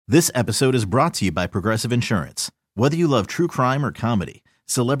This episode is brought to you by Progressive Insurance. Whether you love true crime or comedy,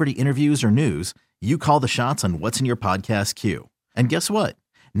 celebrity interviews or news, you call the shots on what's in your podcast queue. And guess what?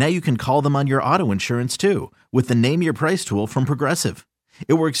 Now you can call them on your auto insurance too with the Name Your Price tool from Progressive.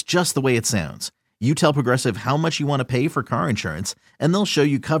 It works just the way it sounds. You tell Progressive how much you want to pay for car insurance, and they'll show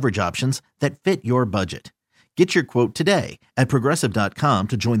you coverage options that fit your budget. Get your quote today at Progressive.com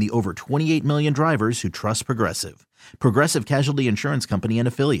to join the over 28 million drivers who trust Progressive. Progressive Casualty Insurance Company and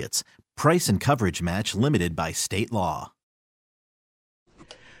Affiliates. Price and coverage match limited by state law.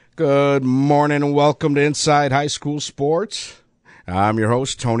 Good morning and welcome to Inside High School Sports. I'm your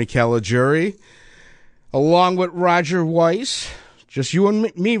host, Tony Caligiuri, along with Roger Weiss. Just you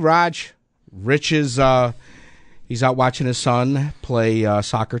and me, Raj. Rich is he's out watching his son play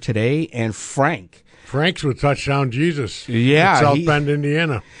soccer today, and Frank's with Touchdown Jesus. Yeah, South Bend,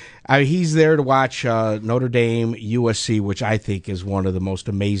 Indiana. He's there to watch Notre Dame USC, which I think is one of the most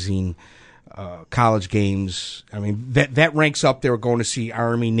amazing college games. I mean, that ranks up there going to see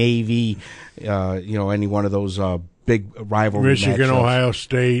Army, Navy, any one of those big rivalry Michigan, matchups. Ohio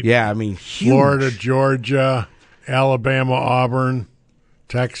State. Yeah, I mean, huge. Florida, Georgia, Alabama, Auburn,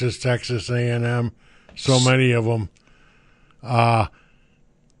 Texas A&M. So many of them.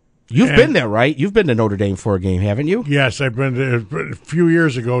 You've been there, right? You've been to Notre Dame for a game, haven't you? Yes, I've been there a few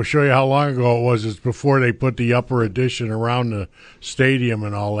years ago. Show you how long ago it was. It's before they put the upper addition around the stadium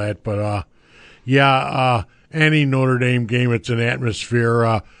and all that. But, any Notre Dame game, it's an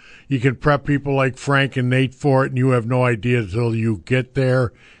atmosphere. You can prep people like Frank and Nate for it, and you have no idea until you get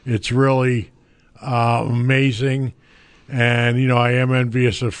there. It's really amazing. And, I am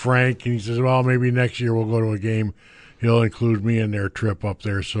envious of Frank. And he says, well, maybe next year we'll go to a game. He'll include me in their trip up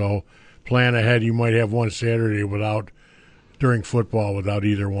there. So plan ahead. You might have one Saturday during football without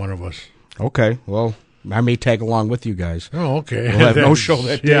either one of us. Okay. Well, I may tag along with you guys. Oh, okay. We'll have no show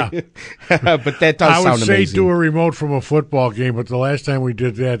that day. Yeah. But that does sound amazing. I would say do a remote from a football game, but the last time we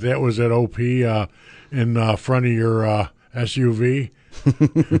did that was at OP in front of your SUV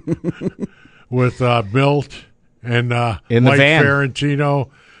with Milt and in the Mike van.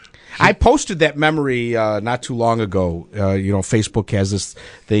 Ferrantino. I posted that memory not too long ago. Facebook has this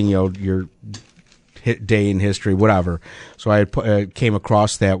thing, your hit day in history, whatever. So I came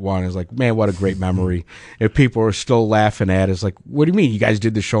across that one. I was like, man, what a great memory. If people are still laughing at it, it's like, what do you mean you guys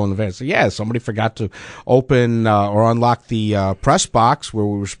did the show in the van? So yeah, somebody forgot to open or unlock the press box where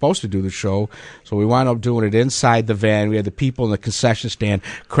we were supposed to do the show. So we wound up doing it inside the van. We had the people in the concession stand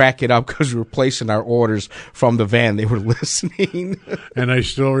crack it up because we were placing our orders from the van. They were listening. And I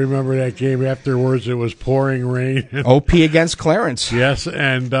still remember that game afterwards. It was pouring rain. OP against Clarence. Yes,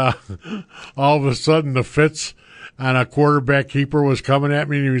 and all of a sudden the Fitz on a quarterback keeper was coming at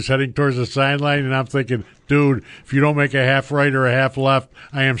me, and he was heading towards the sideline, and I'm thinking, dude, if you don't make a half right or a half left,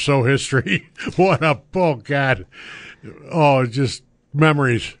 I am so history. Oh, God. Oh, just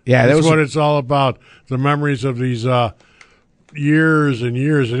memories. Yeah, that's what it's all about, the memories of these years and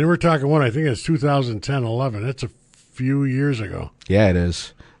years. And we're talking I think it's 2010-11. That's a few years ago. Yeah, it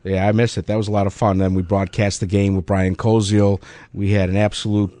is. Yeah, I miss it. That was a lot of fun. Then we broadcast the game with Brian Koziel. We had an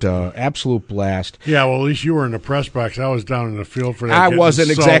absolute blast. Yeah, well, at least you were in the press box. I was down in the field for that. I wasn't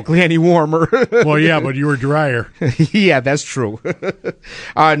exactly any warmer. Well, yeah, but you were drier. Yeah, that's true.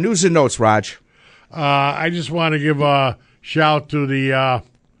 News and notes, Raj. I just want to give a shout to the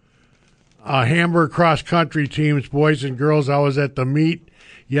Hamburg cross-country teams, boys and girls. I was at the meet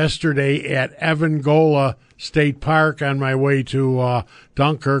yesterday at Evangola State Park on my way to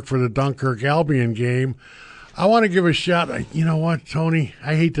Dunkirk for the Dunkirk Albion game. I want to give a shout. You know what, Tony?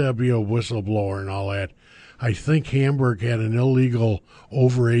 I hate to be a whistleblower and all that. I think Hamburg had an illegal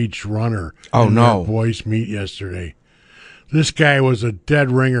overaged runner in their boys' meet yesterday. This guy was a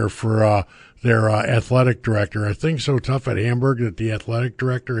dead ringer for their athletic director. I think so tough at Hamburg that the athletic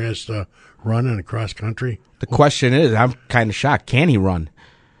director has to run in cross country. The question is, I'm kind of shocked. Can he run?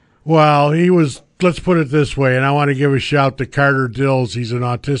 Well, he was, let's put it this way, and I want to give a shout to Carter Dills. He's an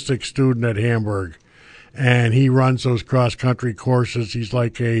autistic student at Hamburg, and he runs those cross-country courses. He's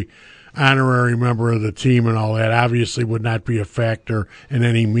like a honorary member of the team and all that. Obviously would not be a factor in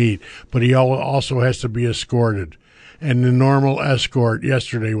any meet, but he also has to be escorted. And the normal escort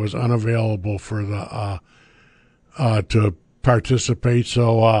yesterday was unavailable for the to participate.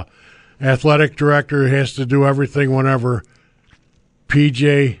 So athletic director has to do everything whenever.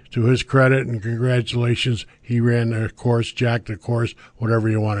 PJ, to his credit and congratulations, he ran the course, jacked the course, whatever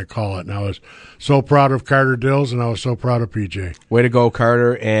you want to call it. And I was so proud of Carter Dills, and I was so proud of PJ. Way to go,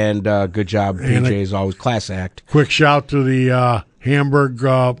 Carter, and good job. PJ is always class act. Quick shout to the Hamburg,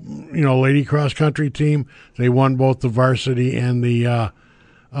 lady cross country team. They won both the varsity and the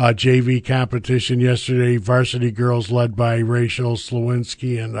JV competition yesterday. Varsity girls led by Rachel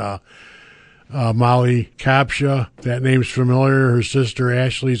Slowinski and Molly Kapsha. That name's familiar. Her sister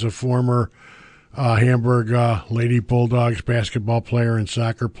Ashley's a former Hamburg Lady Bulldogs basketball player and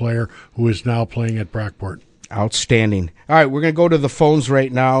soccer player who is now playing at Brockport. Outstanding. All right, we're going to go to the phones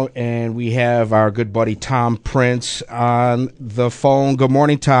right now, and we have our good buddy Tom Prince on the phone. Good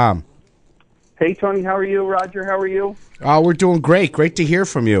morning, Tom. Hey, Tony, how are you? Roger, how are you? We're doing great. Great to hear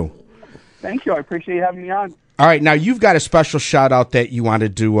from you. Thank you. I appreciate you having me on. All right, now you've got a special shout-out that you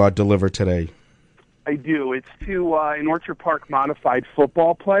wanted to deliver today. I do. It's to an Orchard Park modified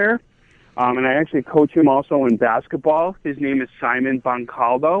football player, and I actually coach him also in basketball. His name is Simon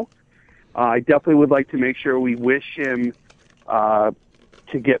Boncaldo. I definitely would like to make sure we wish him to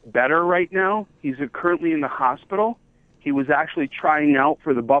get better right now. He's currently in the hospital. He was actually trying out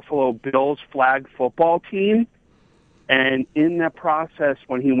for the Buffalo Bills flag football team, and in that process,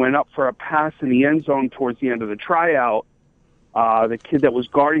 when he went up for a pass in the end zone towards the end of the tryout, the kid that was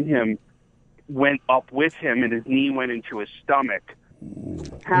guarding him went up with him, and his knee went into his stomach.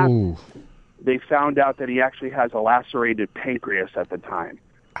 Ooh. They found out that he actually has a lacerated pancreas at the time.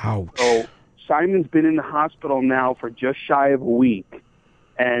 Ouch. So Simon's been in the hospital now for just shy of a week,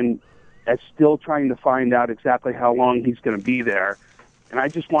 and is still trying to find out exactly how long he's going to be there. And I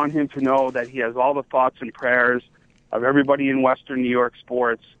just want him to know that he has all the thoughts and prayers of everybody in Western New York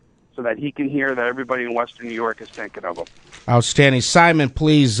sports, so that he can hear that everybody in Western New York is thinking of him. Outstanding. Simon,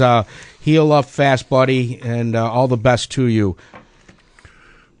 please heal up fast, buddy, and all the best to you.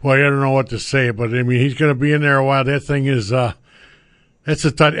 Well, I don't know what to say, but I mean, he's going to be in there a while. That thing is,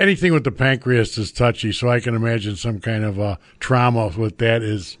 that's anything with the pancreas is touchy, so I can imagine some kind of trauma with that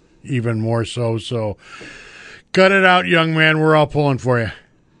is even more so. So, cut it out, young man. We're all pulling for you.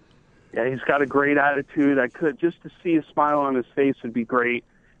 Yeah, he's got a great attitude. Just to see a smile on his face would be great.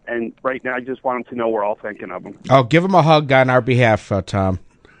 And right now, I just want him to know we're all thinking of him. Oh, give him a hug on our behalf, Tom.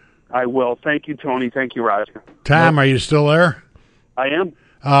 I will. Thank you, Tony. Thank you, Roger. Tom, are you still there? I am.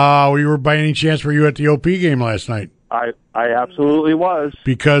 We were by any chance were you at the OP game last night? I absolutely was.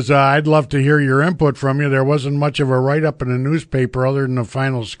 Because I'd love to hear your input from you. There wasn't much of a write-up in the newspaper other than the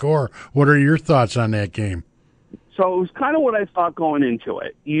final score. What are your thoughts on that game? So it was kind of what I thought going into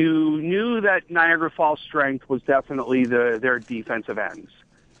it. You knew that Niagara Falls' strength was definitely their defensive ends.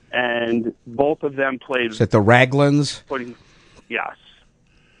 And both of them played... Is that the Raglins? Yes.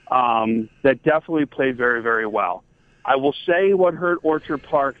 That definitely played very, very well. I will say what hurt Orchard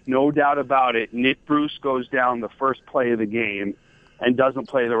Park, no doubt about it. Nick Bruce goes down the first play of the game and doesn't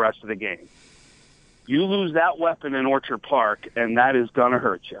play the rest of the game. You lose that weapon in Orchard Park, and that is going to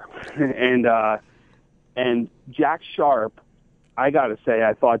hurt you. And Jack Sharp, I got to say,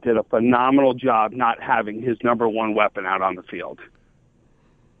 I thought did a phenomenal job not having his number one weapon out on the field.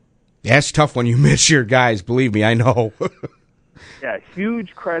 That's tough when you miss your guys. Believe me, I know. Yeah,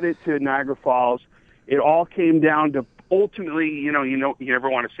 huge credit to Niagara Falls. It all came down to ultimately, you never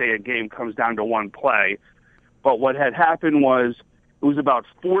want to say a game comes down to one play, but what had happened was it was about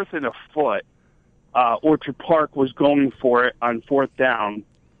 4th and a foot. Orchard Park was going for it on 4th down.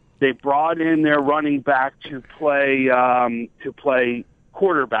 They brought in their running back to play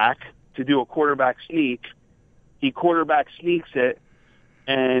quarterback, to do a quarterback sneak. He quarterback sneaks it,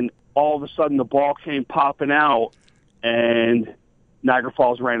 and all of a sudden the ball came popping out, and Niagara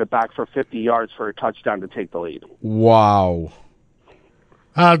Falls ran it back for 50 yards for a touchdown to take the lead. Wow.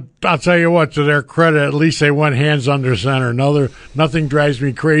 I'll tell you what, to their credit, at least they went hands under center. Nothing drives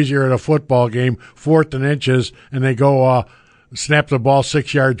me crazier at a football game, 4th and inches, and they go snap the ball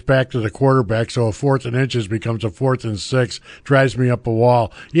 6 yards back to the quarterback, so a 4th and inches becomes a 4th and 6. Drives me up a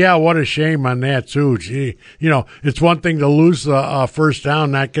wall. Yeah, what a shame on that, too. Gee, it's one thing to lose the first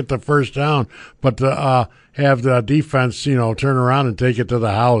down, not get the first down, but to have the defense, turn around and take it to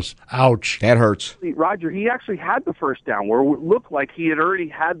the house. Ouch. That hurts. Roger, he actually had the first down, where it looked like he had already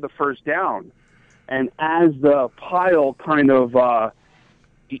had the first down. And as the pile kind of as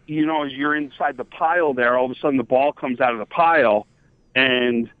you're inside the pile there, all of a sudden the ball comes out of the pile,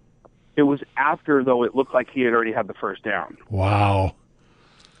 and it was after, though, it looked like he had already had the first down. Wow.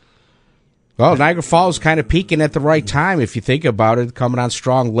 Well, Niagara Falls kind of peaking at the right time, if you think about it, coming on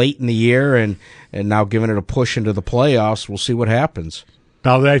strong late in the year and now giving it a push into the playoffs. We'll see what happens.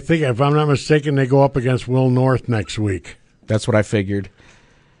 Now, I think, if I'm not mistaken, they go up against Will North next week. That's what I figured.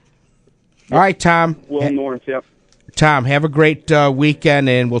 All right, Tom. Will North, yep. Tom, have a great weekend,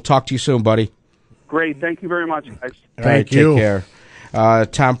 and we'll talk to you soon, buddy. Great. Thank you very much, guys. All right, Thank you. Take care.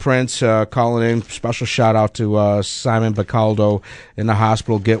 Tom Prince calling in. Special shout out to Simon Bacaldo in the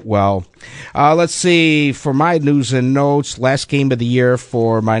hospital. Get well. Let's see. For my news and notes, last game of the year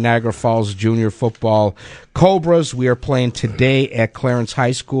for my Niagara Falls Junior Football Cobras. We are playing today at Clarence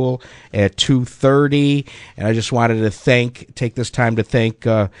High School at 2:30. And I just wanted to take this time to thank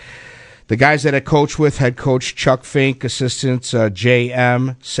the guys that I coach with, head coach Chuck Fink, assistants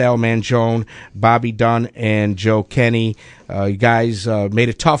J.M., Sal Manjone, Bobby Dunn, and Joe Kenny. You guys made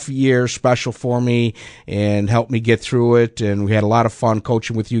a tough year special for me and helped me get through it, and we had a lot of fun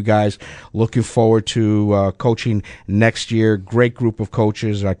coaching with you guys. Looking forward to coaching next year. Great group of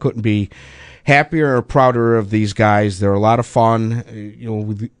coaches. I couldn't be happier or prouder of these guys. They're a lot of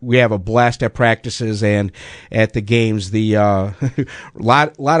fun. We have a blast at practices and at the games. The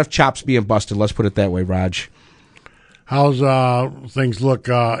lot of chops being busted. Let's put it that way, Raj. How's things look?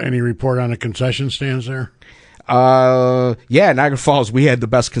 Any report on the concession stands there? Yeah, Niagara Falls, we had the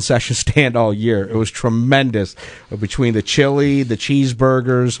best concession stand all year. It was tremendous between the chili, the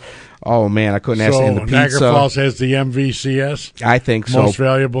cheeseburgers. Oh, man, I couldn't ask. And the pizza. Niagara Falls has the MVCS? I think so. Most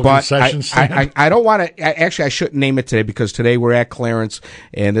valuable concession stand? I don't want to. Actually, I shouldn't name it today because today we're at Clarence,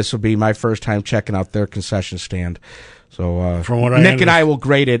 and this will be my first time checking out their concession stand. So from what Nick and I will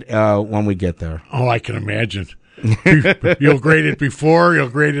grade it when we get there. Oh, I can imagine. You'll grade it before, you'll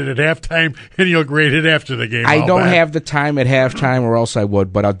grade it at halftime, and you'll grade it after the game. I don't have the time at halftime, or else I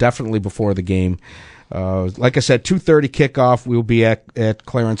would, but I'll definitely before the game. Like I said, 2:30 kickoff. We'll be at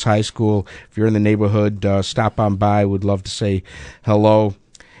Clarence High School. If you're in the neighborhood, stop on by. Would love to say hello.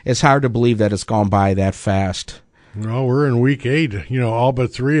 It's hard to believe that it's gone by that fast. Well, we're in week 8. All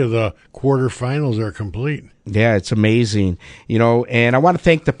but 3 of the quarterfinals are complete. Yeah, it's amazing. And I want to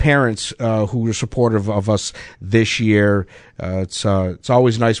thank the parents who were supportive of us this year. It's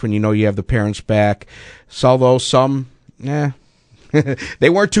always nice when you have the parents back. So, although some, they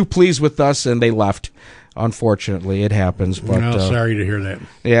weren't too pleased with us and they left. Unfortunately, it happens. But sorry to hear that.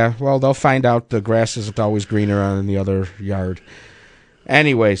 Yeah, well, they'll find out the grass isn't always greener on the other yard.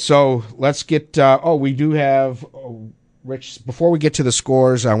 Anyway, so let's get. We do have Rich. Before we get to the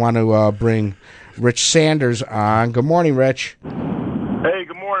scores, I want to bring Rich Sanders on. Good morning, Rich. Hey,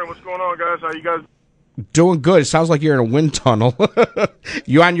 good morning. What's going on, guys? How you guys? Doing good. It sounds like you're in a wind tunnel.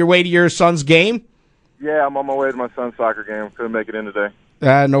 You on your way to your son's game? Yeah, I'm on my way to my son's soccer game. Couldn't make it in today.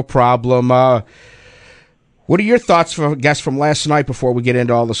 No problem. What are your thoughts from last night before we get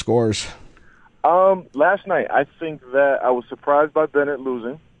into all the scores? Last night, I think that I was surprised by Bennett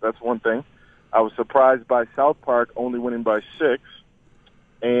losing. That's one thing. I was surprised by South Park only winning by 6.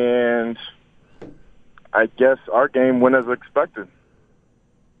 And I guess our game went as expected.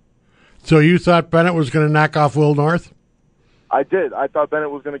 So you thought Bennett was going to knock off Will North? I did. I thought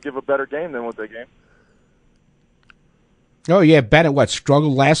Bennett was going to give a better game than what they gave. Oh, yeah, Bennett,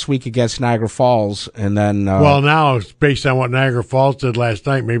 struggled last week against Niagara Falls, and then... well, now, based on what Niagara Falls did last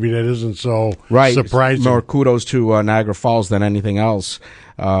night, maybe that isn't so surprising. More kudos to Niagara Falls than anything else.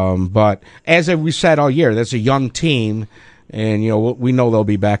 But as we said all year, that's a young team, and, we know they'll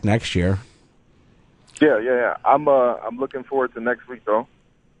be back next year. Yeah. I'm looking forward to next week, though.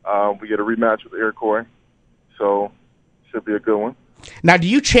 We get a rematch with Iroquois, so should be a good one. Now, do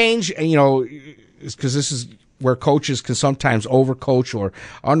you change, because this is where coaches can sometimes overcoach or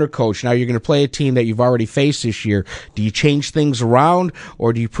undercoach. Now you're going to play a team that you've already faced this year. Do you change things around,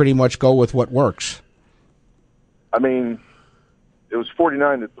 or do you pretty much go with what works? I mean, it was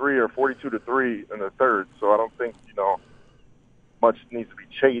 49-3 or 42-3 in the third, so I don't think much needs to be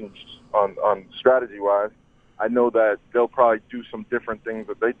changed on strategy-wise. I know that they'll probably do some different things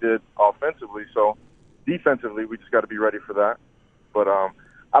that they did offensively, so defensively we just got to be ready for that. But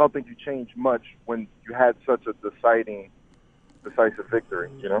I don't think you change much when you had such a decisive victory,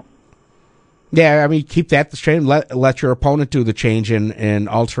 Yeah, I mean, keep that straight. Let your opponent do the change in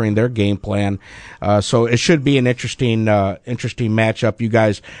altering their game plan. So it should be an interesting matchup. You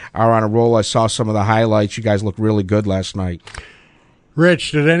guys are on a roll. I saw some of the highlights. You guys looked really good last night.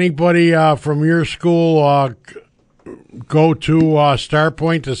 Rich, did anybody from your school go to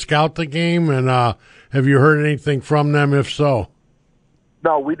Starpoint to scout the game? And have you heard anything from them, if so?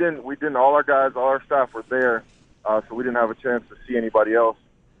 No, we didn't. All our guys, all our staff were there, so we didn't have a chance to see anybody else.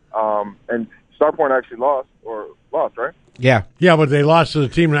 And Starpoint actually lost, right? Yeah. Yeah, but they lost to the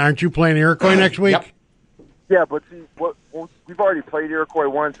team. Aren't you playing Iroquois next week? Yep. Yeah, but see, we've already played Iroquois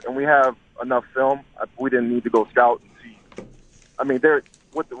once, and we have enough film. We didn't need to go scout and see. I mean,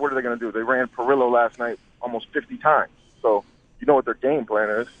 what are they going to do? They ran Perillo last night almost 50 times, so you know what their game plan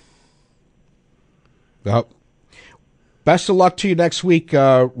is. Yep. Best of luck to you next week,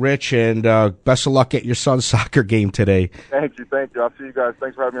 Rich, and best of luck at your son's soccer game today. Thank you. I'll see you guys.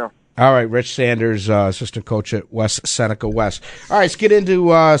 Thanks for having me on. All right, Rich Sanders, assistant coach at West Seneca West. All right, let's get into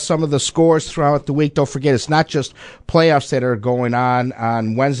some of the scores throughout the week. Don't forget, it's not just playoffs that are going on.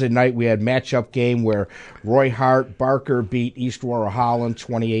 On Wednesday night, we had matchup game where Roy Hart Barker beat East Aurora Holland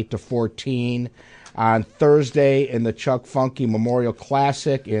 28-14. On Thursday, in the Chuck Funky Memorial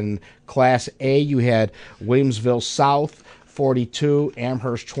Classic in Class A, you had Williamsville South 42,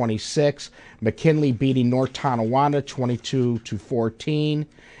 Amherst 26, McKinley beating North Tonawanda 22-14.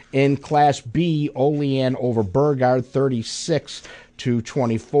 In Class B, Olean over Burgard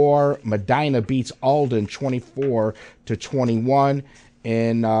 36-24. Medina beats Alden 24-21.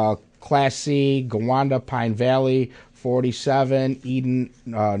 In Class C, Gowanda Pine Valley 47, Eden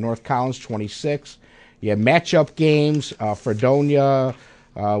North Collins 26. You have matchup games, Fredonia,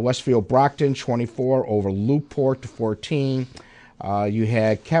 Westfield Brockton 24 over Looport 14. You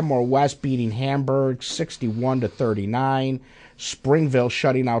had Kenmore West beating Hamburg 61-39. Springville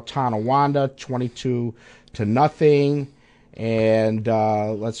shutting out Tonawanda 22-0. And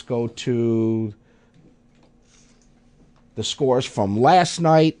let's go to the scores from last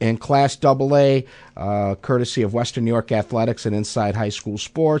night in Class AA, courtesy of Western New York Athletics and Inside High School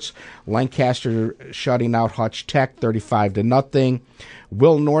Sports. Lancaster shutting out Hutch Tech 35-0.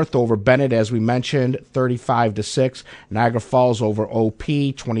 Will North over Bennett, as we mentioned, 35-6. Niagara Falls over OP,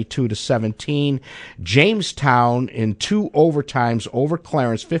 22-17. Jamestown in 2 overtimes over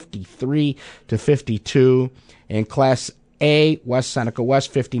Clarence, 53-52. In Class A, West Seneca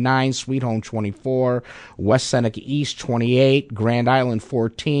West 59, Sweet Home 24, West Seneca East 28, Grand Island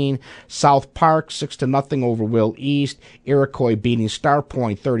 14, South Park 6-0 over Will East, Iroquois beating Star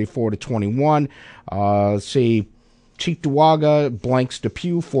Point 34-21. Let's see. Cheektowaga blanks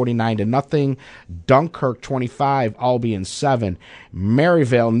Depew 49-0. Dunkirk 25, Albion 7.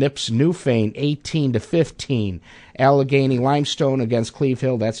 Maryvale nips Newfane 18-15. Allegheny Limestone against Cleve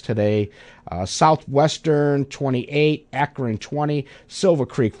Hill, that's today. Southwestern 28, Akron 20, Silver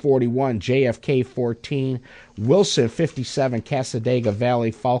Creek 41, JFK 14, Wilson 57, Cassadaga Valley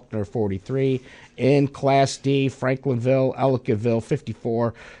Faulkner 43. In Class D, Franklinville,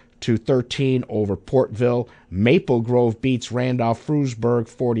 Ellicottville 54-13 over Portville. Maple Grove beats Randolph Frewsburg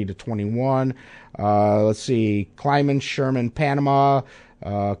 40-21. Let's see, Kleiman, Sherman, Panama,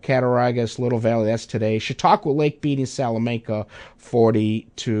 Cattaraugus, Little Valley, that's today. Chautauqua Lake beating Salamanca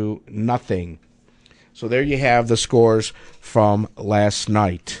 40-0. So there you have the scores from last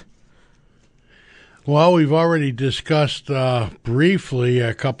night. Well, we've already discussed briefly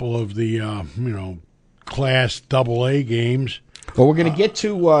a couple of the, Class AA games. Well, we're going to get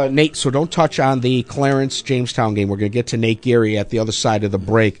to Nate, so don't touch on the Clarence-Jamestown game. We're going to get to Nate Geary at the other side of the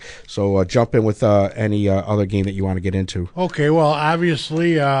break. So jump in with any other game that you want to get into. Okay, well,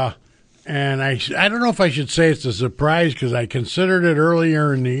 obviously, and I don't know if I should say it's a surprise because I considered it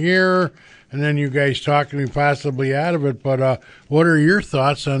earlier in the year, and then you guys talking me possibly out of it. But what are your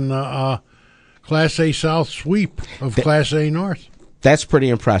thoughts on Class A South sweep of Class A North? That's pretty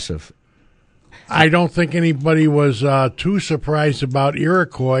impressive. I don't think anybody was too surprised about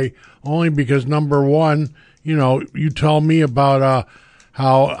Iroquois, only because, number one, you tell me about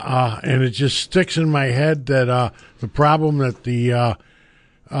how, and it just sticks in my head that the problem that the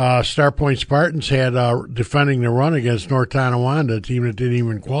Star Point Spartans had defending the run against North Tonawanda, a team that didn't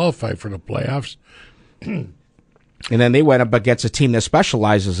even qualify for the playoffs. And then they went up against a team that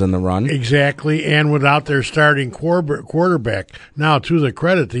specializes in the run. Exactly, and without their starting quarterback. Now, to the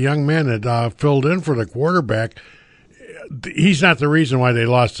credit, the young man that filled in for the quarterback, he's not the reason why they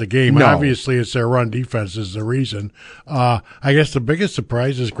lost the game. No. Obviously, it's their run defense is the reason. I guess the biggest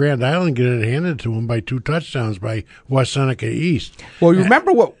surprise is Grand Island getting it handed to him by 2 touchdowns by West Seneca East. Well, you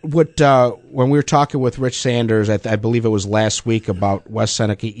remember what when we were talking with Rich Sanders, I believe it was last week, about West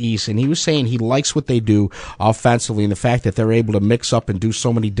Seneca East, and he was saying he likes what they do offensively and the fact that they're able to mix up and do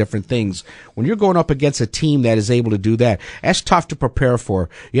so many different things. When you're going up against a team that is able to do that, that's tough to prepare for.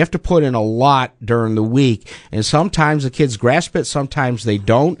 You have to put in a lot during the week, and sometimes the kids grasp it, sometimes they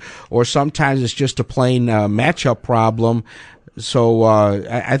don't, or sometimes it's just a plain matchup problem. So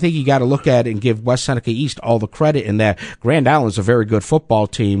I think you got to look at it and give West Seneca East all the credit in that. Grand Island's a very good football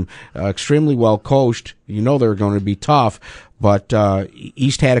team, extremely well coached. You know they're going to be tough, but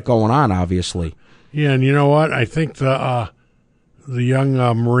East had it going on, obviously. Yeah, and you know what? I think the young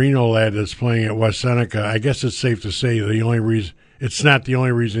Marino lad that's playing at West Seneca, I guess it's safe to say the only reason it's not the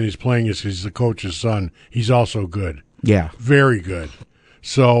only reason he's playing is he's the coach's son. He's also good. Yeah. Very good.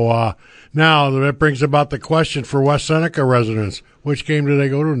 So now that brings about the question for West Seneca residents. Which game do they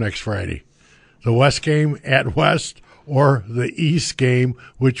go to next Friday? The West game at West or the East game,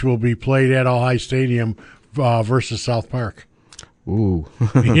 which will be played at All High Stadium versus South Park. Ooh.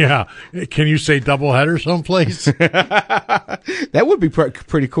 Yeah. Can you say doubleheader someplace? That would be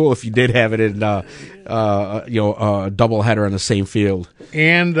pretty cool if you did have it in, a doubleheader on the same field.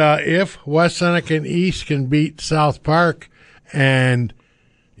 And if West Seneca and East can beat South Park, and,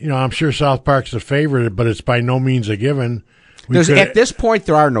 I'm sure South Park's the favorite, but it's by no means a given. At this point,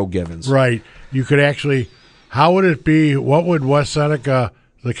 there are no givens. Right. You could actually, how would it be, what would West Seneca,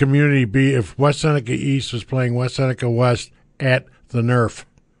 the community, be if West Seneca East was playing West Seneca West at the Nerf?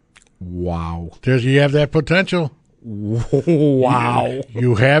 Wow. You have that potential. Wow.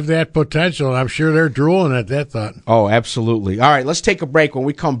 You have that potential. I'm sure they're drooling at that thought. Oh, absolutely. All right, let's take a break. When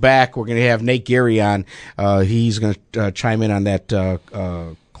we come back, we're going to have Nate Geary on. He's going to chime in on that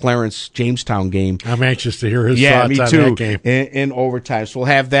Clarence-Jamestown game. I'm anxious to hear his thoughts me on too. That game. In overtime. So we'll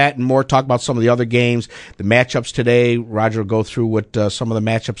have that and more, talk about some of the other games, the matchups today. Roger will go through what some of the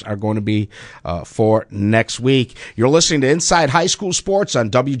matchups are going to be for next week. You're listening to Inside High School Sports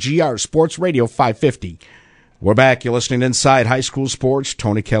on WGR Sports Radio 550. We're back. You're listening to Inside High School Sports.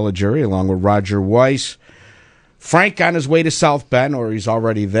 Tony Caligiuri along with Roger Weiss. Frank on his way to South Bend, or he's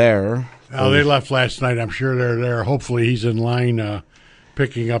already there. Oh, they left last night. I'm sure they're there. Hopefully he's in line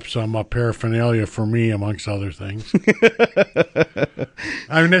picking up some paraphernalia for me, amongst other things.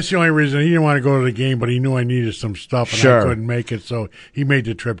 I mean, that's the only reason. He didn't want to go to the game, but he knew I needed some stuff, and I couldn't make it, so he made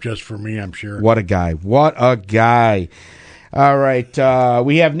the trip just for me, I'm sure. What a guy. What a guy. All right,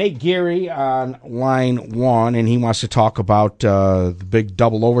 we have Nate Geary on line one, and he wants to talk about the big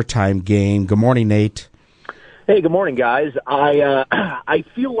double overtime game. Good morning, Nate. Hey, good morning, guys. I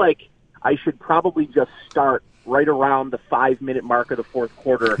feel like I should probably just start right around the 5-minute mark of the fourth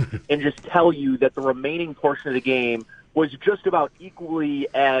quarter and just tell you that the remaining portion of the game was just about equally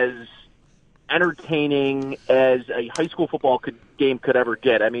as entertaining as a high school football game could ever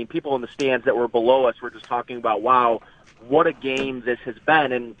get. I mean, people in the stands that were below us were just talking about, wow, what a game this has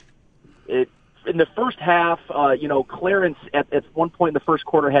been. And in the first half, Clarence at one point in the first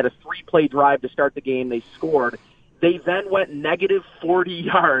quarter had a 3-play drive to start the game. They scored. They then went negative 40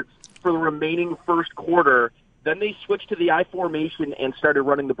 yards for the remaining first quarter. Then they switched to the I formation and started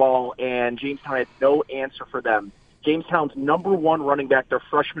running the ball, and Jamestown had no answer for them. Jamestown's number one running back, their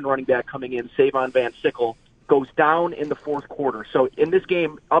freshman running back coming in, Savon Van Sickle, goes down in the fourth quarter. So in this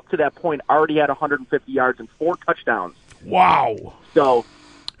game, up to that point, already had 150 yards and 4 touchdowns. Wow. So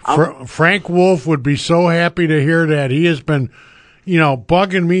Frank Wolf would be so happy to hear that. He has been,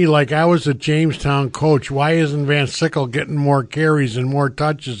 bugging me like I was a Jamestown coach. Why isn't Van Sickle getting more carries and more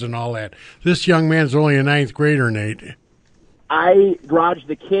touches and all that? This young man's only a 9th grader, Nate. Raj,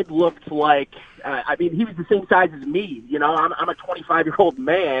 the kid looked like, he was the same size as me. I'm a 25-year-old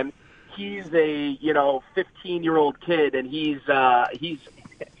man. He's a, 15-year-old kid, and he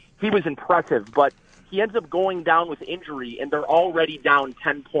was impressive, but he ends up going down with injury, and they're already down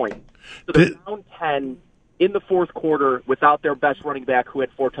 10 points. So they're down 10 in the fourth quarter without their best running back, who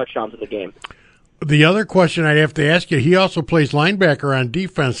had 4 touchdowns in the game. The other question I'd have to ask you, he also plays linebacker on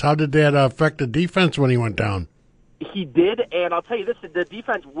defense. How did that affect the defense when he went down? He did, and I'll tell you this, the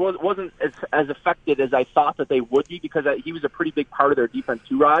defense wasn't as affected as I thought that they would be, because he was a pretty big part of their defense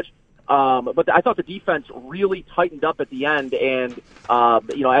too, Raj. But I thought the defense really tightened up at the end, and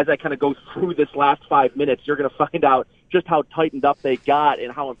as I kind of go through this last 5 minutes, you're going to find out just how tightened up they got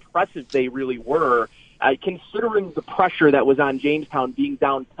and how impressive they really were, considering the pressure that was on Jamestown being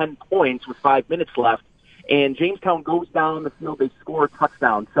down 10 points with 5 minutes left. And Jamestown goes down the field, they score a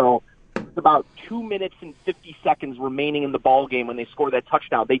touchdown. So it's about 2 minutes and 50 seconds remaining in the ball game when they score that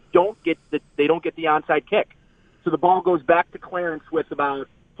touchdown. They don't get the onside kick, so the ball goes back to Clarence with about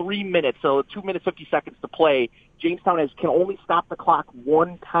 3 minutes, so 2 minutes 50 seconds to play. Jamestown can only stop the clock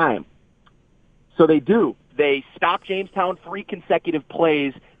one time. So they do. They stop Jamestown 3 consecutive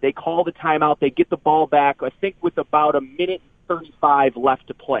plays. They call the timeout. They get the ball back, I think, with about 1:35 left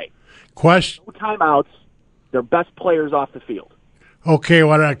to play. Question. No timeouts. Their best players off the field. Okay,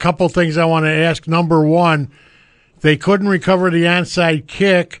 well, a couple things I want to ask. Number one, they couldn't recover the onside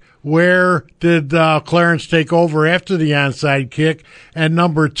kick. Where did Clarence take over after the onside kick? And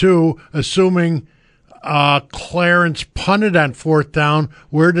number two, assuming Clarence punted on 4th down,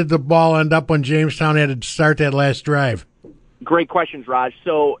 where did the ball end up when Jamestown had to start that last drive? Great questions, Raj.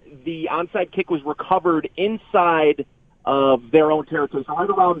 So the onside kick was recovered inside of their own territory, so right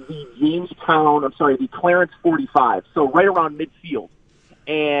around the Clarence 45, so right around midfield.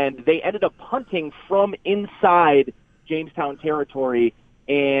 And they ended up punting from inside Jamestown territory,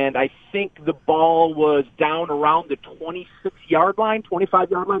 and I think the ball was down around the 26-yard line,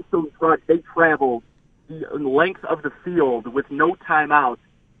 25-yard line, so they traveled the length of the field with no timeouts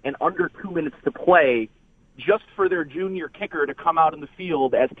and under 2 minutes to play just for their junior kicker to come out in the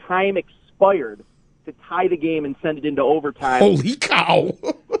field as time expired to tie the game and send it into overtime. Holy cow.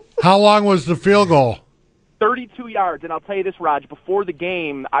 How long was the field goal? 32 yards, and I'll tell you this, Raj, before the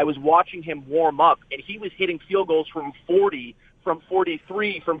game, I was watching him warm up, and he was hitting field goals from 40, from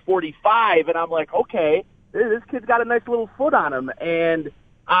 43, from 45, and I'm like, okay, this kid's got a nice little foot on him, and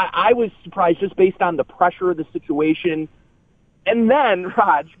I was surprised just based on the pressure of the situation. And then,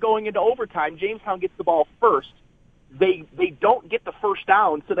 Raj, going into overtime, Jamestown gets the ball first. They don't get the first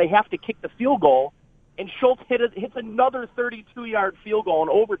down, so they have to kick the field goal, and Schultz hits another 32-yard field goal in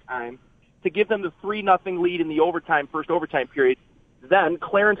overtime to give them the 3-0 lead in the first overtime period. Then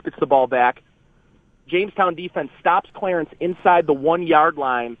Clarence gets the ball back. Jamestown defense stops Clarence inside the 1-yard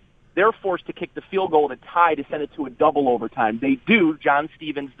line. They're forced to kick the field goal to tie to send it to a double overtime. They do. John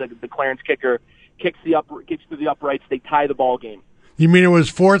Stevens, the Clarence kicker, kicks through the uprights. They tie the ball game. You mean it was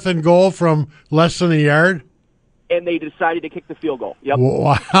 4th and goal from less than a yard? And they decided to kick the field goal. Yep.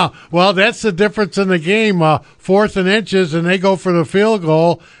 Wow. Well, that's the difference in the game. 4th and inches, and they go for the field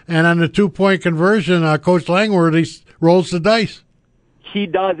goal. And on the 2-point conversion, Coach Langworthy rolls the dice. He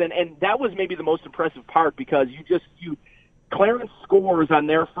does, and that was maybe the most impressive part because Clarence scores on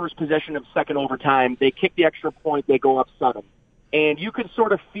their first possession of second overtime. They kick the extra point. They go up 7. And you could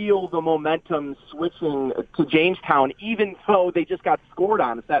sort of feel the momentum switching to Jamestown, even though they just got scored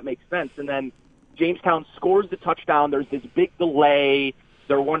on, if that makes sense. And then Jamestown scores the touchdown. There's this big delay.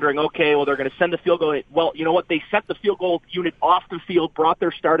 They're wondering, okay, well, they're going to send the field goal. Well, you know what? They sent the field goal unit off the field, brought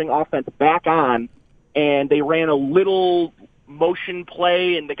their starting offense back on, and they ran a little motion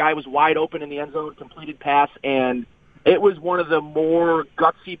play, and the guy was wide open in the end zone, completed pass, and it was one of the more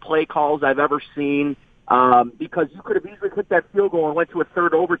gutsy play calls I've ever seen. Because you could have easily kicked that field goal and went to a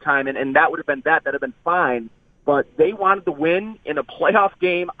third overtime, and that would have been that. That would have been fine. But they wanted to win in a playoff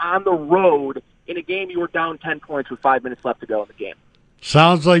game on the road in a game you were down 10 points with 5 minutes left to go in the game.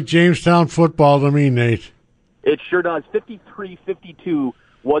 Sounds like Jamestown football to me, Nate. It sure does. 53-52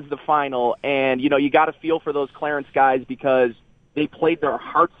 was the final, and, you got to feel for those Clarence guys because they played their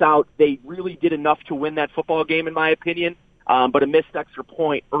hearts out. They really did enough to win that football game, in my opinion. But a missed extra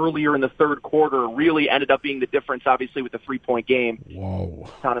point earlier in the third quarter really ended up being the difference, obviously, with the 3-point game. Whoa.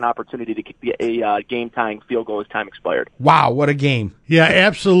 Found an opportunity to kick a game-tying field goal as time expired. Wow, what a game. Yeah,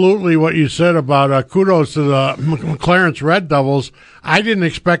 absolutely what you said about kudos to the Clarence Red Devils. I didn't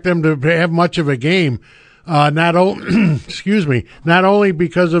expect them to have much of a game. Not only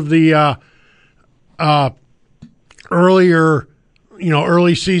because of the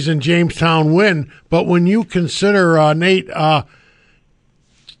early season Jamestown win, but when you consider, Nate,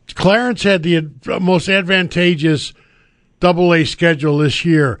 Clarence had the most advantageous Double-A schedule this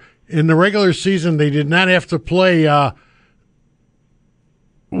year. In the regular season, they did not have to play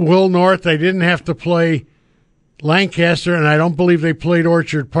Will North. They didn't have to play Lancaster, and I don't believe they played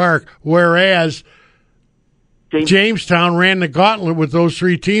Orchard Park, whereas Jamestown ran the gauntlet with those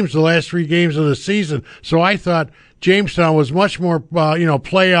 3 teams the last 3 games of the season. So I thought Jamestown was much more,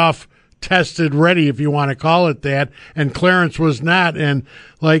 playoff tested ready, if you want to call it that, and Clarence was not. And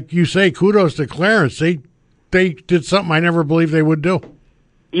like you say, kudos to Clarence. They did something I never believed they would do.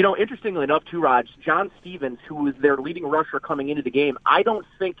 Interestingly enough, too, Raj, John Stevens, who was their leading rusher coming into the game, I don't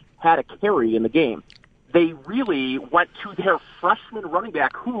think had a carry in the game. They really went to their freshman running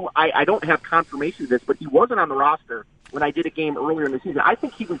back, who I don't have confirmation of this, but he wasn't on the roster when I did a game earlier in the season. I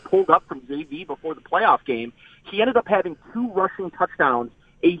think he was pulled up from JV before the playoff game. He ended up having 2 rushing touchdowns,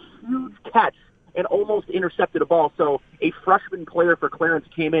 a huge catch, and almost intercepted a ball. So a freshman player for Clarence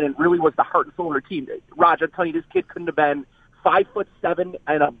came in and really was the heart and soul of their team. Raj, I'm telling you, this kid couldn't have been 5'7"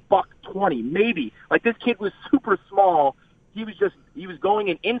 and $120, maybe. Like, this kid was super small. He was going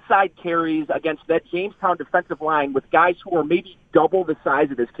in inside carries against that Jamestown defensive line with guys who are maybe double the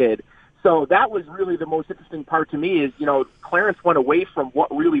size of this kid. So that was really the most interesting part to me is, Clarence went away from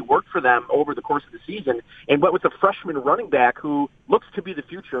what really worked for them over the course of the season and went with a freshman running back who looks to be the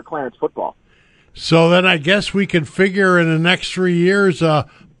future of Clarence football. So then I guess we could figure in the next 3 years,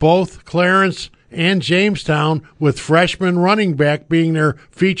 both Clarence and Jamestown, with freshman running back being their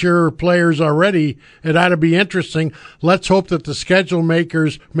feature players already, it ought to be interesting. Let's hope that the schedule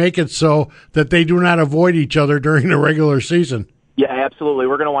makers make it so that they do not avoid each other during the regular season. Yeah, absolutely.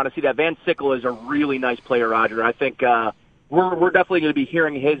 We're going to want to see that. Van Sickle is a really nice player, Roger. I think we're definitely going to be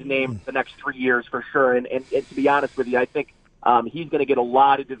hearing his name the next 3 years for sure. And to be honest with you, I think he's going to get a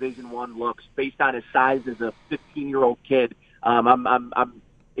lot of Division I looks based on his size as a 15-year-old kid. I'm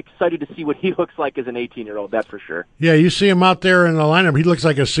excited to see what he looks like as an 18-year-old, that's for sure. Yeah, you see him out there in the lineup. He looks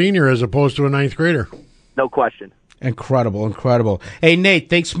like a senior as opposed to a ninth grader. No question. Incredible. Hey,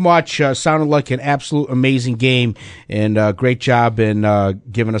 Nate, thanks much. Sounded like an absolute amazing game, and great job in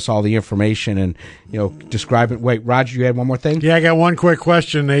giving us all the information and describing. Wait, Roger, you had one more thing? Yeah, I got one quick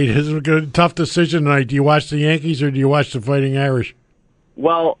question, Nate. It's a tough decision tonight. Do you watch the Yankees or do you watch the Fighting Irish?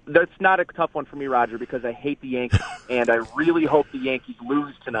 Well, that's not a tough one for me, Roger, because I hate the Yankees, and I really hope the Yankees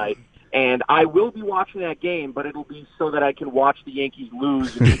lose tonight. And I will be watching that game, but it'll be so that I can watch the Yankees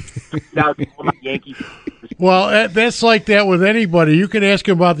lose. Now, my Yankees. Well, that's like that with anybody. You can ask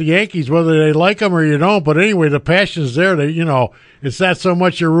them about the Yankees, whether they like them or you don't. But anyway, the passion's there. It's not so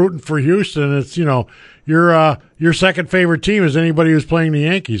much you're rooting for Houston. It's your second favorite team is anybody who's playing the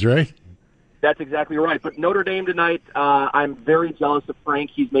Yankees, right? That's exactly right. But Notre Dame tonight, I'm very jealous of Frank.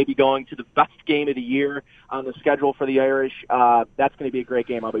 He's maybe going to the best game of the year on the schedule for the Irish. That's going to be a great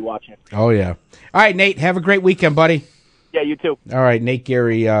game. I'll be watching it. Oh, yeah. All right, Nate, have a great weekend, buddy. Yeah, you too. All right, Nate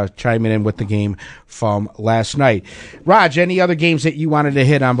Geary chiming in with the game from last night. Raj, any other games that you wanted to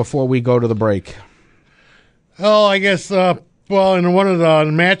hit on before we go to the break? Oh, I guess, in one of the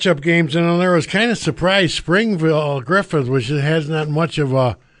matchup games, there was kind of surprised Springville Griffith, which has not much of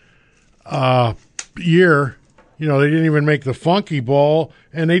a year. They didn't even make the Funky Bowl,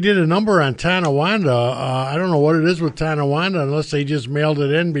 and they did a number on Tonawanda. I don't know what it is with Tonawanda unless they just mailed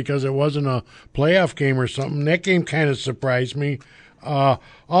it in because it wasn't a playoff game or something. That game kind of surprised me.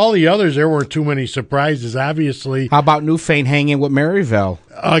 All the others, there weren't too many surprises, obviously. How about Newfane hanging with Maryville?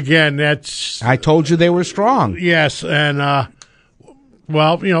 Again, that's... I told you they were strong. Yes, and...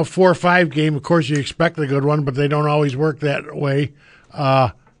 4-5 game, of course you expect a good one, but they don't always work that way.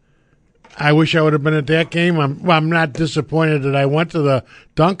 I wish I would have been at that game. I'm not disappointed that I went to the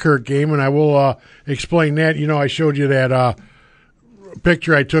Dunkirk game, and I will explain that. I showed you that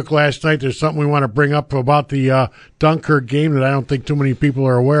picture I took last night. There's something we want to bring up about the Dunkirk game that I don't think too many people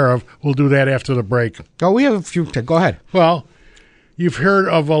are aware of. We'll do that after the break. Oh, we have a few. Go ahead. Well, you've heard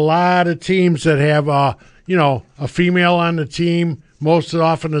of a lot of teams that have, a female on the team, most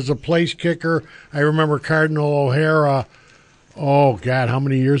often as a place kicker. I remember Cardinal O'Hara. Oh, God, how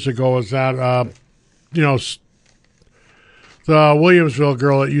many years ago was that? The Williamsville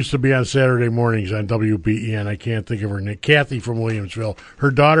girl that used to be on Saturday mornings on WBEN. I can't think of her name. Kathy from Williamsville.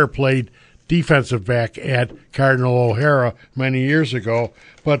 Her daughter played defensive back at Cardinal O'Hara many years ago.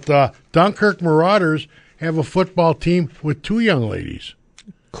 But Dunkirk Marauders have a football team with two young ladies.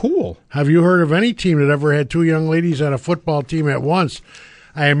 Cool. Have you heard of any team that ever had two young ladies on a football team at once?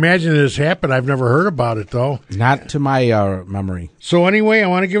 I imagine it has happened. I've never heard about it, though. Not to my memory. So anyway, I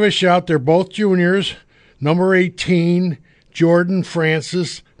want to give a shout. They're both juniors. Number 18, Jordan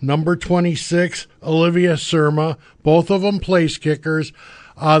Francis. Number 26, Olivia Surma. Both of them place kickers.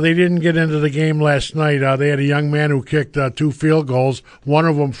 They didn't get into the game last night. They had a young man who kicked 2 field goals, one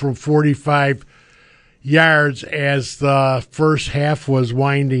of them from 45 yards as the first half was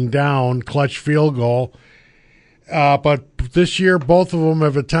winding down, clutch field goal. But this year, both of them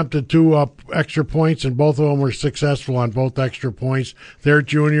have attempted 2 extra points, and both of them were successful on both extra points. They're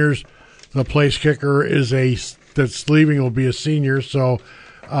juniors. The place kicker that's leaving will be a senior, so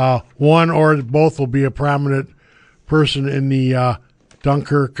one or both will be a prominent person in the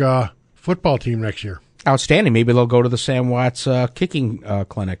Dunkirk football team next year. Outstanding. Maybe they'll go to the Sam Watts kicking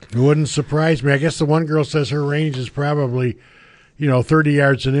clinic. It wouldn't surprise me. I guess the one girl says her range is probably 30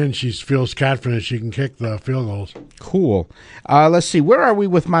 yards and in. She feels confident she can kick the field goals. Cool. Let's see. Where are we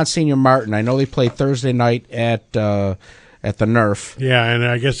with Monsignor Martin? I know they played Thursday night at the Nerf. Yeah, and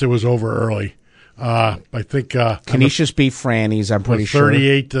I guess it was over early. I think Canisius beat Franny's, I'm pretty sure.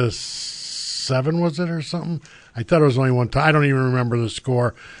 38-7 was it or something? I thought it was only one time. I don't even remember the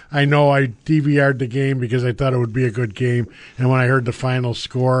score. I know I DVR'd the game because I thought it would be a good game. And when I heard the final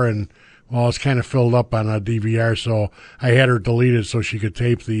score, and it's kind of filled up on a DVR, so I had her deleted so she could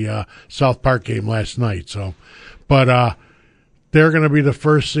tape the South Park game last night. But they're going to be the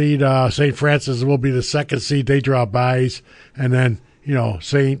first seed. St. Francis will be the second seed. They draw byes. And then,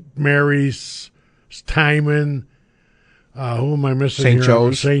 St. Mary's, Timon, who am I missing St. here?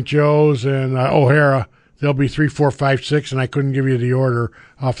 Joe's. St. Joe's and O'Hara. They'll be 3, 4, 5, 6, and I couldn't give you the order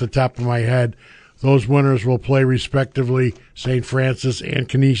off the top of my head. Those winners will play respectively St. Francis and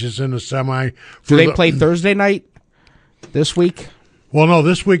Canisius in the semi. Do they play Thursday night this week? Well, no,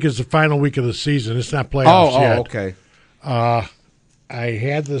 this week is the final week of the season. It's not playoffs yet. Oh, okay. I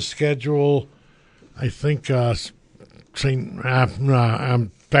had the schedule. I think I don't have it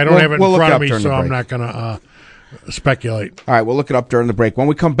in front of me, so I'm not going to speculate. All right, we'll look it up during the break. When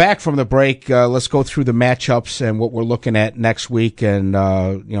we come back from the break, let's go through the matchups and what we're looking at next week. And,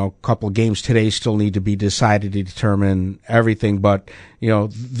 a couple of games today still need to be decided to determine everything. But,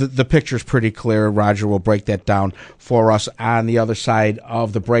 the picture's pretty clear. Roger will break that down for us on the other side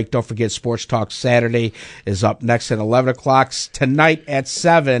of the break. Don't forget, Sports Talk Saturday is up next at 11 o'clock. Tonight at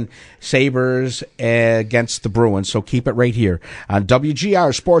 7, Sabres against the Bruins. So keep it right here on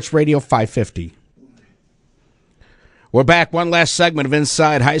WGR Sports Radio 550. We're back. One last segment of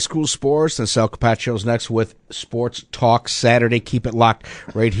Inside High School Sports, and Sal Capacio's next with Sports Talk Saturday. Keep it locked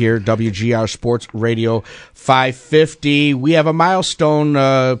right here, WGR Sports Radio 550. We have a milestone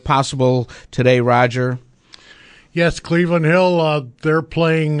possible today, Roger. Yes, Cleveland Hill, they're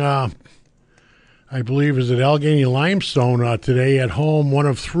playing, I believe, is it Allegheny Limestone today at home, one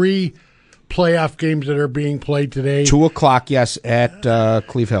of 3 playoff games that are being played today. 2 o'clock, yes, at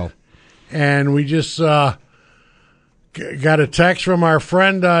Cleve Hill. And we just... got a text from our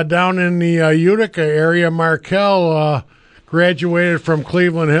friend down in the Utica area. Markel graduated from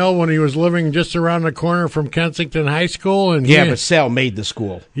Cleveland Hill when he was living just around the corner from Kensington High School. And but Sal made the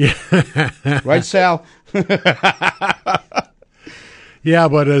school. Yeah. Right, Sal? Yeah,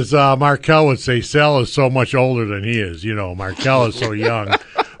 but as Markel would say, Sal is so much older than he is. Markel is so young.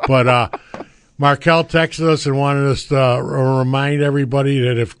 But Markel texted us and wanted us to remind everybody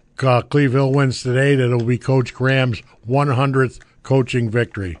that if Cleve Hill wins today, that it'll be Coach Graham's 100th coaching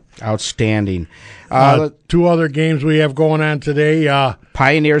victory. Outstanding. 2 other games we have going on today.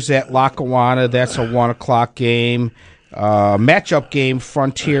 Pioneers at Lackawanna. That's a 1 o'clock game. Matchup game,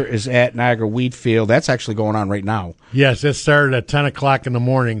 Frontier is at Niagara Wheatfield. That's actually going on right now. Yes, it started at 10 o'clock in the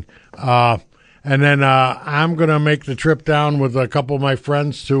morning. And then I'm going to make the trip down with a couple of my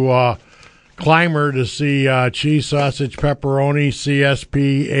friends to Clymer to see Cheese Sausage Pepperoni,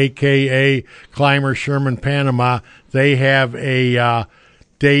 CSP, a.k.a. Clymer Sherman, Panama. They have a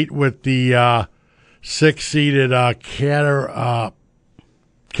date with the 6-seeded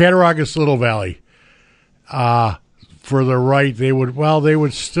Cattaraugus Little Valley. For the right, they would have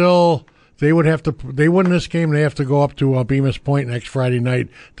to, they win this game, they have to go up to Bemis Point next Friday night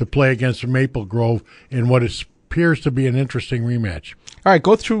to play against Maple Grove in what appears to be an interesting rematch. All right,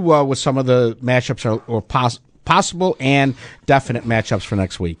 go through what some of the matchups or possible and definite matchups for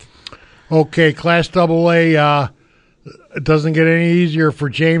next week. Okay, Class AA, it doesn't get any easier for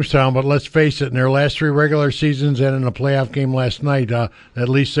Jamestown, but let's face it, in their last 3 regular seasons and in a playoff game last night, at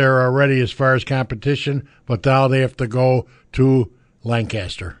least they're ready as far as competition, but now they have to go to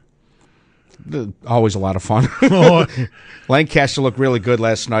Lancaster. Always a lot of fun. Lancaster looked really good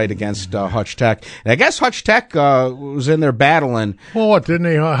last night against Hutch Tech. And I guess Hutch Tech was in there battling. Well, what, didn't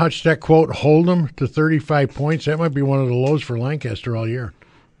they, Hutch Tech, quote, hold them to 35 points? That might be one of the lows for Lancaster all year.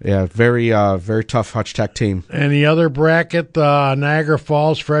 Yeah, very tough Hutch Tech team. And the other bracket, Niagara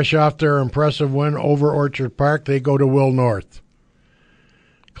Falls, fresh off their impressive win over Orchard Park, they go to Will North.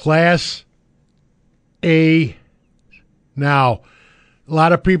 Class A now. A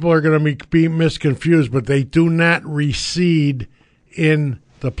lot of people are going to be misconfused, but they do not reseed in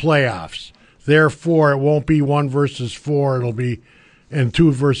the playoffs. Therefore, it won't be 1 versus 4. It'll be and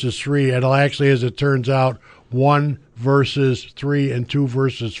 2 versus 3. It'll actually, as it turns out, 1 versus 3 and 2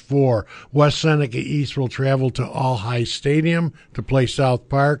 versus 4. West Seneca East will travel to All High Stadium to play South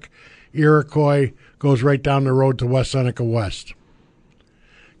Park. Iroquois goes right down the road to West Seneca West.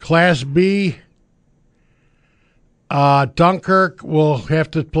 Class B, Dunkirk will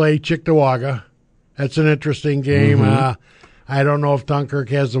have to play Cheektowaga. That's an interesting game. Mm-hmm. I don't know if Dunkirk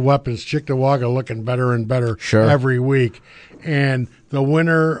has the weapons. Cheektowaga looking better and better every week. And the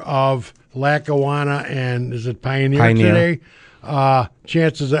winner of Lackawanna and is it Pioneer today?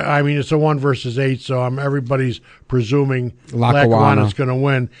 Chances, it's a 1 versus 8, so everybody's presuming Lackawanna's going to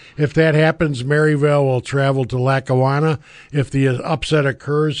win. If that happens, Maryville will travel to Lackawanna. If the upset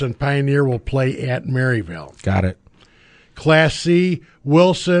occurs, then Pioneer will play at Maryville. Got it. Class C,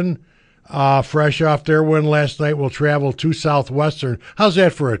 Wilson, fresh off their win last night, will travel to Southwestern. How's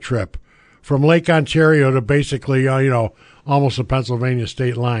that for a trip? From Lake Ontario to basically, almost the Pennsylvania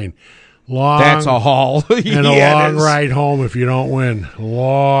state line. That's a haul. And a long ride home if you don't win.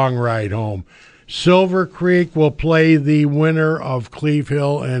 Long ride home. Silver Creek will play the winner of Cleve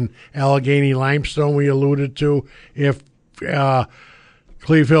Hill and Allegheny Limestone we alluded to. If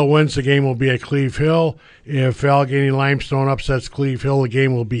Cleve Hill wins, the game will be at Cleve Hill. If Allegheny Limestone upsets Cleve Hill, the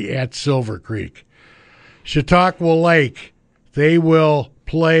game will be at Silver Creek. Chautauqua Lake, they will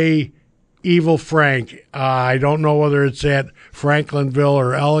play Evil Frank. I don't know whether it's at Franklinville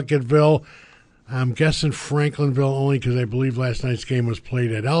or Ellicottville. I'm guessing Franklinville only because I believe last night's game was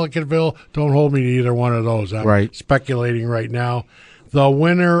played at Ellicottville. Don't hold me to either one of those. I'm speculating right now. The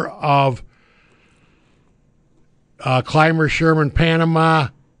winner of Clymer Sherman Panama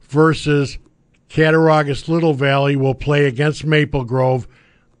versus Cattaraugus Little Valley will play against Maple Grove.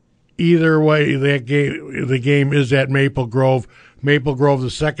 Either way, the game is at Maple Grove. Maple Grove,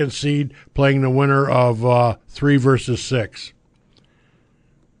 the second seed, playing the winner of 3 versus 6.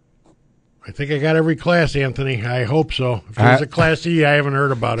 I think I got every class, Anthony. I hope so. If there's a Class E, I haven't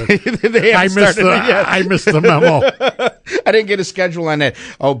heard about it. I missed the memo. I didn't get a schedule on that.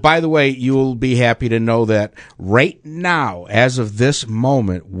 Oh, by the way, you'll be happy to know that right now, as of this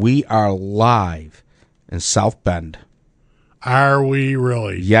moment, we are live in South Bend. Are we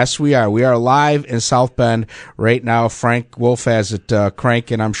really? Yes, we are. We are live in South Bend right now. Frank Wolf has it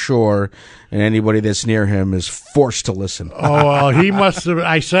cranking, I'm sure, and anybody that's near him is forced to listen. Oh, well, he must have.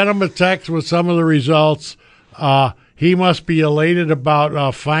 I sent him a text with some of the results. He must be elated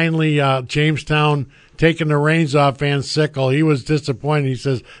about finally Jamestown taking the reins off Van Sickle. He was disappointed. He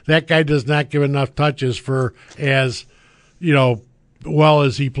says that guy does not give enough touches for as, well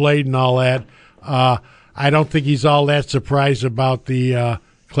as he played and all that. I don't think he's all that surprised about the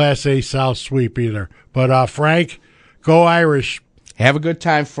Class A South sweep either. But, Frank, go Irish. Have a good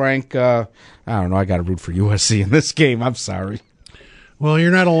time, Frank. I don't know. I got to root for USC in this game. I'm sorry. Well,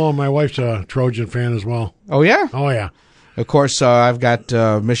 you're not alone. My wife's a Trojan fan as well. Oh, yeah? Oh, yeah. Of course, I've got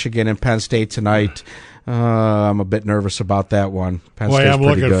Michigan and Penn State tonight. I'm a bit nervous about that one. Penn State's I'm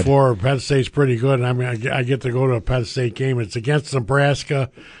pretty looking good. for Penn State's pretty good. And I get to go to a Penn State game. It's against Nebraska.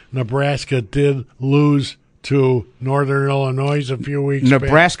 Nebraska did lose to Northern Illinois a few weeks back.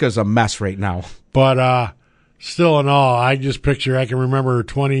 Nebraska's a mess right now. But still in all, I can remember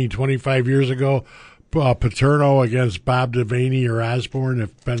 20, 25 years ago, Paterno against Bob Devaney or Osborne.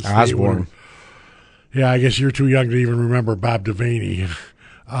 If Penn State Osborne. Yeah, I guess you're too young to even remember Bob Devaney.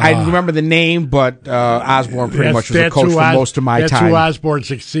 I remember the name, but Osborne pretty much was a coach for most of my time. That's who Osborne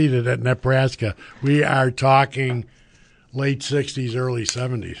succeeded at Nebraska. We are talking late 60s, early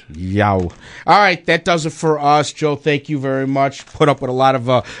 70s. Yow. All right, that does it for us. Joe, thank you very much. Put up with a lot of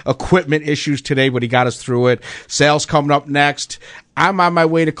equipment issues today, but he got us through it. Sales coming up next. I'm on my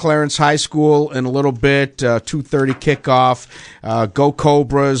way to Clarence High School in a little bit, 2:30 kickoff. Go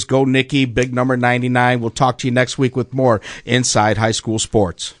Cobras, go Nicky, big number 99. We'll talk to you next week with more Inside High School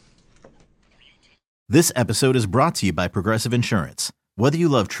Sports. This episode is brought to you by Progressive Insurance. Whether you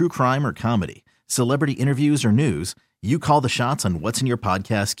love true crime or comedy, celebrity interviews or news, you call the shots on what's in your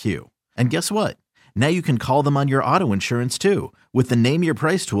podcast queue. And guess what? Now you can call them on your auto insurance too with the Name Your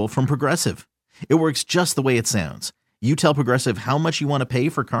Price tool from Progressive. It works just the way it sounds. You tell Progressive how much you want to pay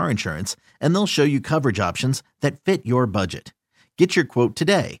for car insurance, and they'll show you coverage options that fit your budget. Get your quote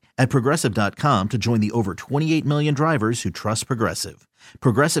today at Progressive.com to join the over 28 million drivers who trust Progressive.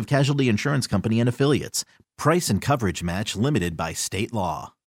 Progressive Casualty Insurance Company and Affiliates. Price and coverage match limited by state law.